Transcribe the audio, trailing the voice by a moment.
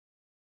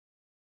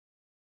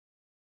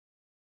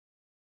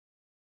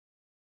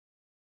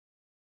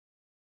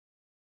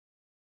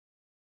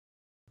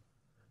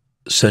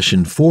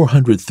Session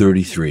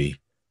 433,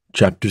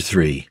 Chapter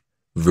 3,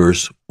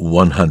 Verse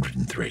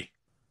 103.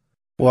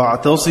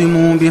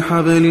 واعتصموا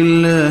بحبل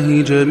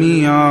الله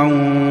جميعا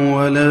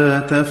ولا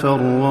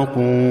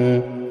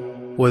تفرقوا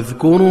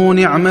واذكروا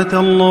نعمة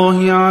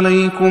الله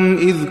عليكم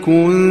إذ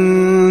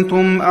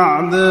كنتم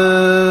أعداء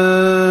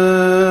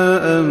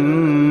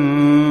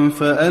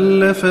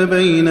فألف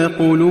بين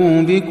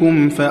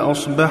قلوبكم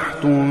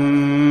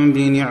فأصبحتم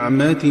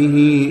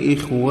بنعمته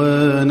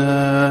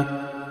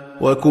إخوانا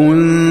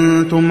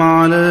وكنتم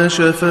على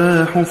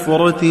شفا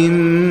حفرة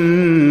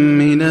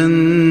من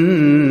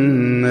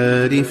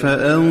النار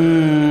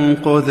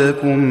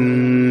فأنقذكم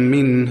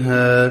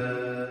منها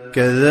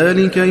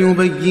كذلك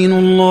يبين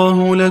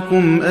الله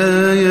لكم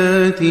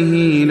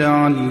آياته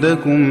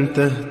لعلكم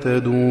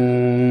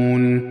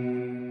تهتدون.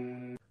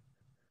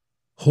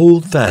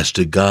 Hold fast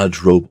to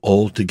God's rope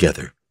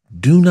altogether.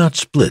 Do not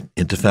split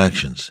into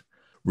factions.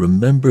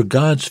 Remember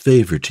God's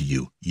favor to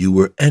you. You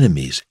were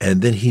enemies,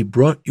 and then He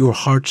brought your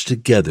hearts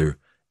together,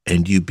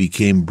 and you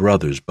became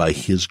brothers by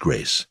His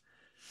grace.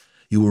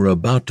 You were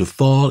about to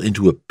fall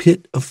into a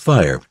pit of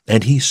fire,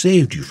 and He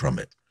saved you from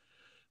it.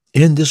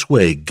 In this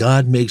way,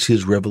 God makes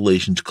His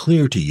revelations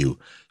clear to you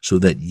so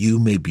that you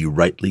may be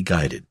rightly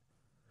guided.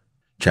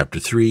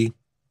 Chapter 3,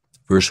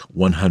 verse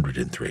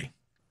 103.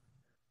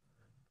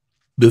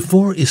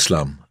 Before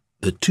Islam,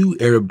 the two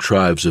Arab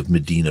tribes of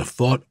Medina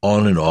fought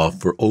on and off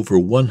for over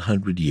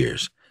 100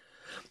 years.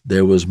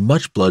 There was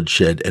much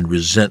bloodshed and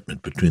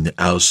resentment between the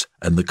Aus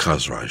and the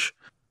Khazraj.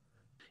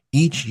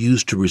 Each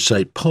used to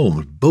recite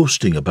poems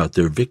boasting about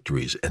their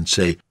victories and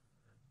say,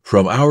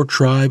 "From our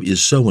tribe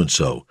is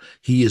so-and-so,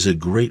 he is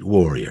a great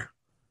warrior."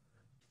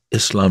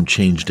 Islam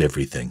changed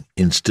everything,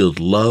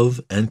 instilled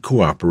love and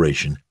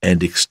cooperation,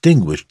 and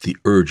extinguished the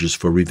urges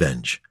for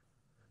revenge.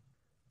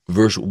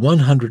 Verse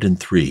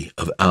 103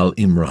 of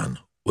Al-Imran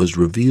was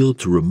revealed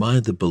to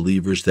remind the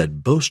believers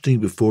that boasting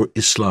before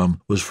Islam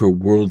was for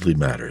worldly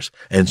matters,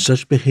 and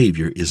such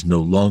behavior is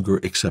no longer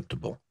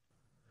acceptable.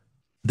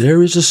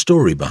 There is a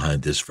story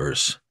behind this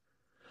verse.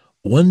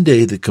 One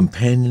day the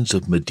companions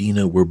of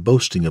Medina were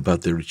boasting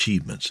about their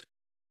achievements.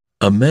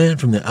 A man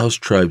from the Aus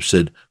tribe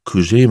said,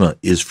 "Khuzayma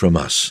is from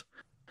us."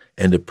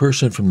 And a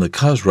person from the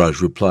Khazraj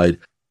replied,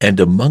 "And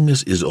among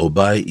us is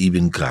Ubay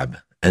ibn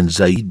Ka'b and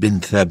Zayd bin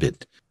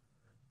Thabit."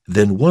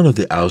 Then one of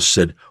the Aus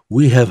said,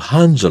 "We have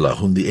Hanzala,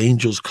 whom the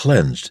angels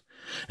cleansed,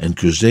 and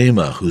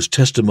Khuzayma, whose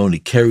testimony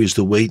carries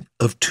the weight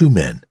of 2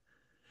 men.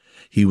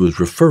 He was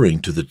referring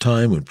to the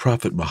time when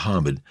Prophet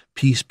Muhammad,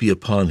 peace be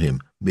upon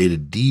him, made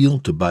a deal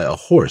to buy a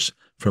horse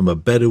from a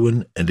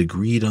Bedouin and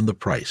agreed on the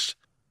price.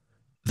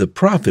 The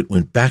Prophet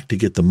went back to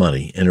get the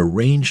money and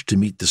arranged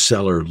to meet the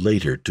seller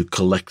later to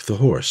collect the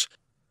horse.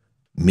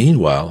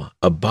 Meanwhile,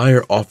 a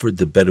buyer offered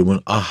the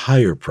Bedouin a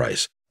higher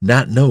price,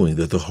 not knowing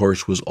that the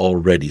horse was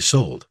already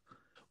sold.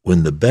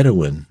 When the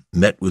Bedouin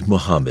met with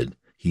Muhammad,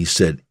 he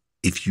said,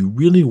 "If you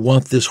really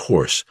want this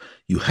horse,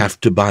 you have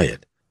to buy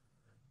it."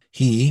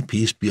 He,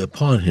 peace be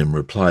upon him,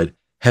 replied,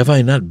 "Have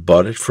I not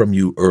bought it from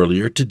you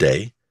earlier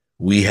today?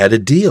 We had a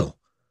deal."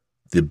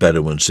 The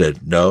Bedouin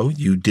said, "No,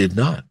 you did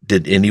not.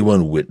 Did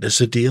anyone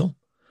witness a deal?"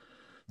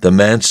 The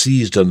man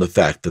seized on the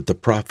fact that the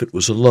Prophet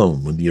was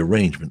alone when the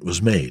arrangement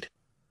was made.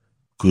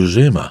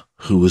 Khuzayma,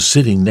 who was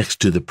sitting next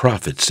to the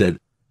Prophet, said,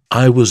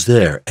 "I was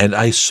there, and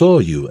I saw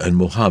you and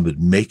Muhammad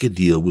make a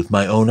deal with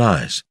my own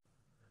eyes."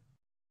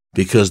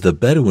 Because the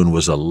Bedouin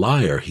was a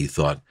liar, he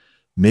thought,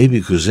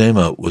 maybe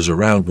Khuzayma was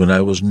around when I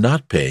was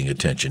not paying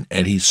attention,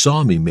 and he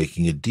saw me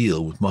making a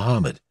deal with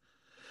Muhammad.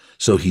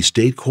 So he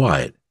stayed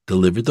quiet,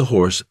 delivered the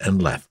horse,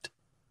 and left.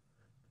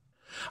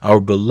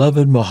 Our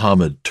beloved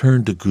Muhammad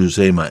turned to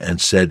Khuzayma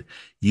and said,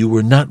 "You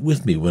were not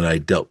with me when I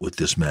dealt with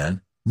this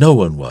man. No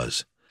one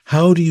was.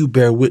 How do you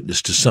bear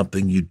witness to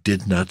something you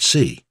did not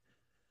see?"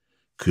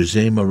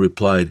 Khuzayma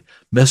replied,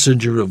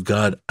 "Messenger of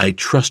God, I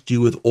trust you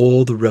with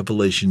all the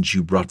revelations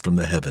you brought from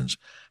the heavens.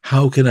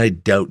 How can I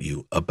doubt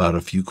you about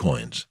a few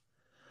coins?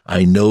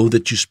 I know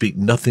that you speak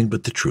nothing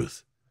but the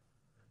truth."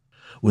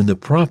 When the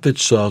Prophet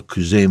saw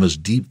Khuzayma's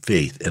deep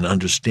faith and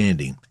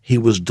understanding, he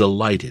was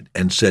delighted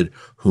and said,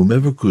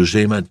 "Whomever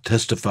Khuzayma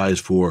testifies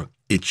for,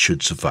 it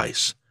should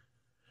suffice."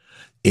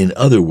 In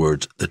other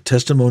words, the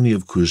testimony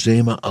of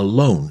Khuzayma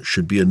alone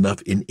should be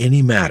enough in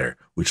any matter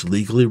which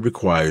legally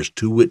requires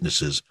 2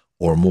 witnesses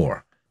or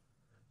more.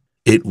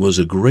 It was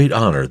a great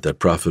honor that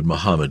Prophet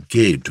Muhammad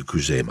gave to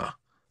Khuzayma.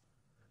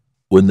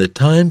 When the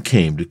time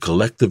came to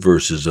collect the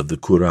verses of the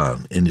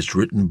Quran in its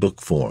written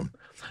book form,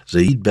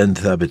 Zayd bin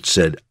Thabit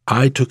said,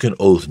 "I took an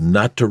oath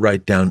not to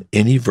write down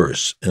any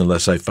verse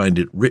unless I find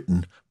it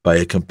written by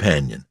a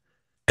companion,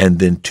 and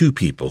then 2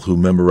 people who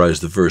memorize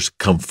the verse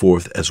come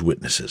forth as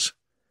witnesses."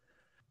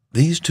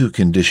 These 2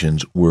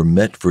 conditions were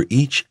met for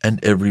each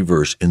and every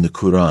verse in the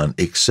Quran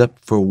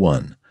except for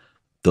one,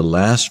 the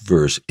last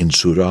verse in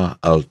Surah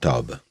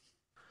Al-Tawbah.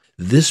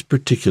 This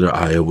particular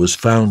ayah was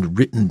found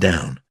written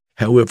down.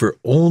 However,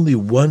 only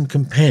one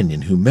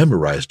companion who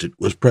memorized it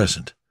was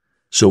present.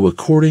 So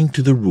according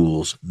to the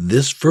rules,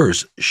 this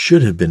verse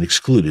should have been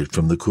excluded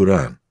from the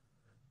Quran.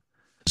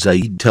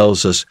 Zayd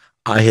tells us,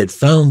 I had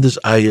found this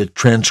ayah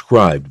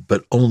transcribed,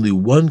 but only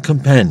one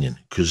companion,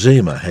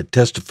 Khuzayma, had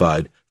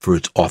testified for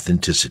its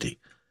authenticity.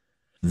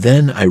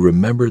 Then I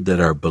remembered that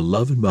our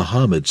beloved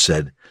Muhammad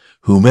said,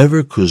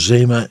 "Whomever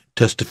Khuzayma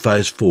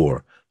testifies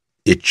for,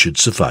 it should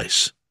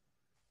suffice."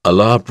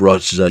 Allah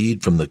brought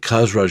Zayd from the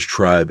Khazraj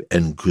tribe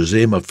and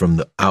Khuzayma from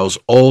the Aus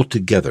all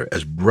together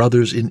as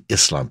brothers in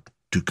Islam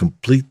to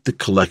complete the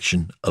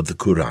collection of the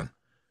Quran.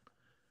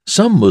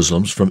 Some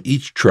Muslims from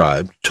each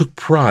tribe took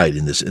pride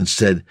in this and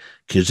said,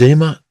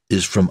 "Khuzayma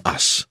is from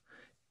us,"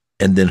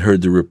 and then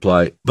heard the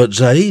reply, "But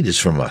Zayd is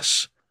from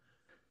us."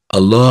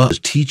 Allah is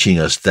teaching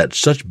us that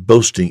such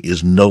boasting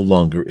is no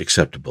longer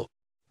acceptable.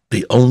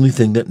 The only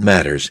thing that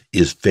matters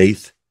is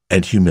faith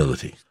and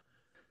humility.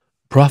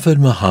 Prophet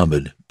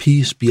Muhammad,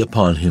 peace be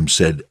upon him,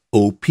 said,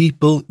 "O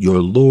people,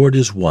 your Lord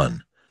is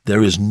one.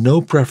 There is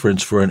no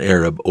preference for an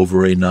Arab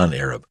over a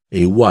non-Arab,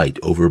 a white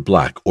over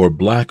black, or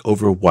black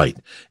over white,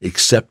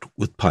 except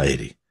with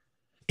piety.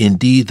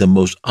 Indeed, the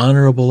most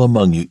honorable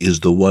among you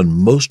is the one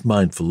most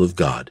mindful of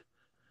God."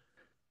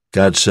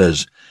 God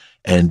says,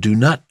 "And do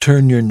not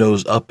turn your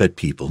nose up at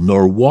people,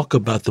 nor walk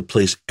about the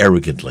place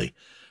arrogantly,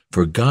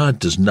 for God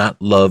does not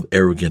love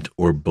arrogant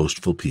or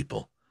boastful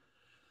people."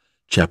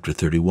 Chapter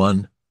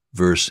 31,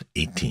 verse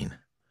 18.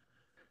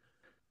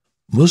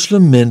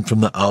 Muslim men from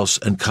the Aus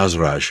and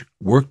Khazraj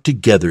worked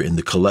together in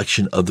the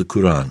collection of the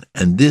Quran,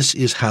 and this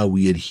is how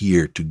we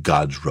adhere to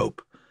God's rope.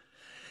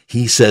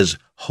 He says,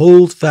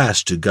 "Hold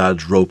fast to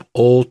God's rope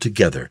all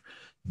together.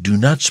 Do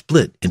not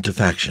split into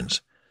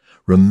factions.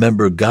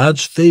 Remember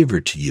God's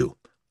favor to you.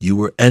 You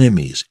were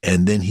enemies,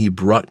 and then He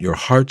brought your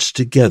hearts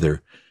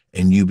together,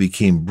 and you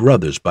became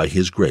brothers by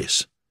His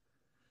grace."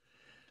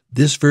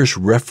 This verse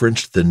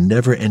referenced the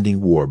never-ending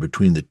war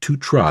between the two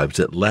tribes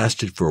that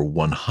lasted for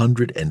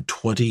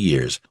 120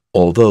 years,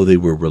 although they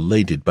were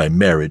related by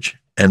marriage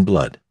and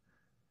blood.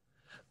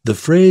 The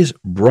phrase,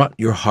 "brought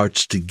your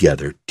hearts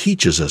together,"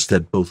 teaches us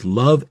that both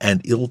love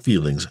and ill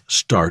feelings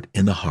start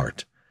in the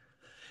heart.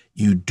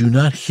 You do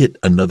not hit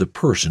another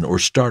person or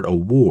start a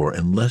war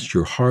unless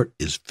your heart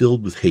is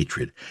filled with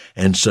hatred,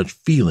 and such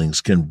feelings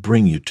can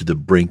bring you to the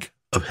brink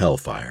of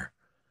hellfire.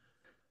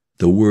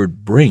 The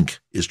word brink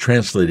is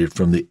translated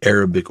from the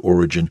Arabic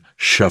origin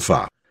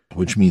shafa,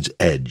 which means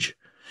edge.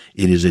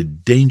 It is a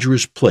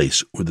dangerous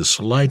place where the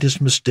slightest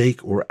mistake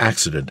or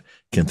accident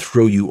can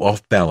throw you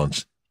off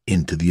balance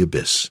into the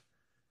abyss.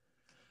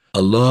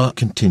 Allah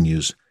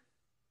continues,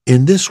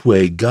 "In this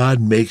way God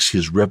makes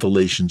His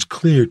revelations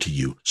clear to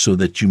you so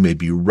that you may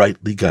be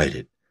rightly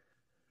guided."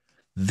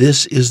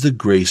 This is the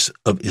grace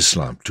of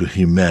Islam to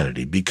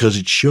humanity because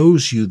it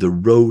shows you the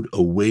road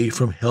away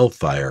from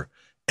hellfire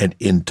and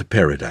into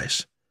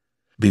paradise.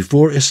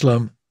 Before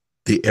Islam,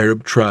 the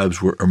Arab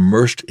tribes were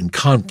immersed in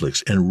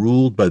conflicts and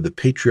ruled by the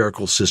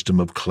patriarchal system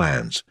of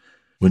clans.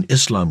 When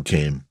Islam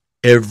came,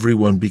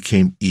 everyone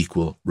became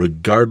equal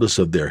regardless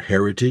of their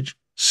heritage,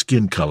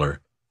 skin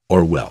color,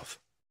 or wealth.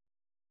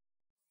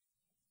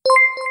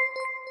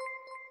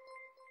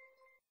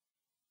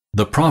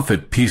 The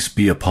Prophet, peace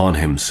be upon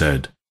him,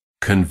 said,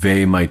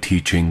 "Convey my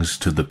teachings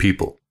to the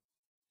people,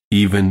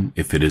 even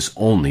if it is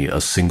only a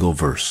single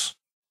verse."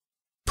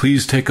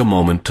 Please take a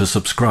moment to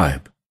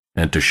subscribe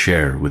and to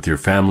share with your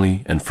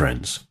family and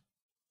friends.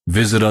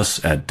 Visit us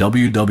at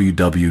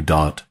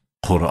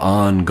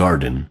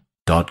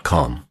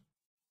www.QURANGARDEN.com.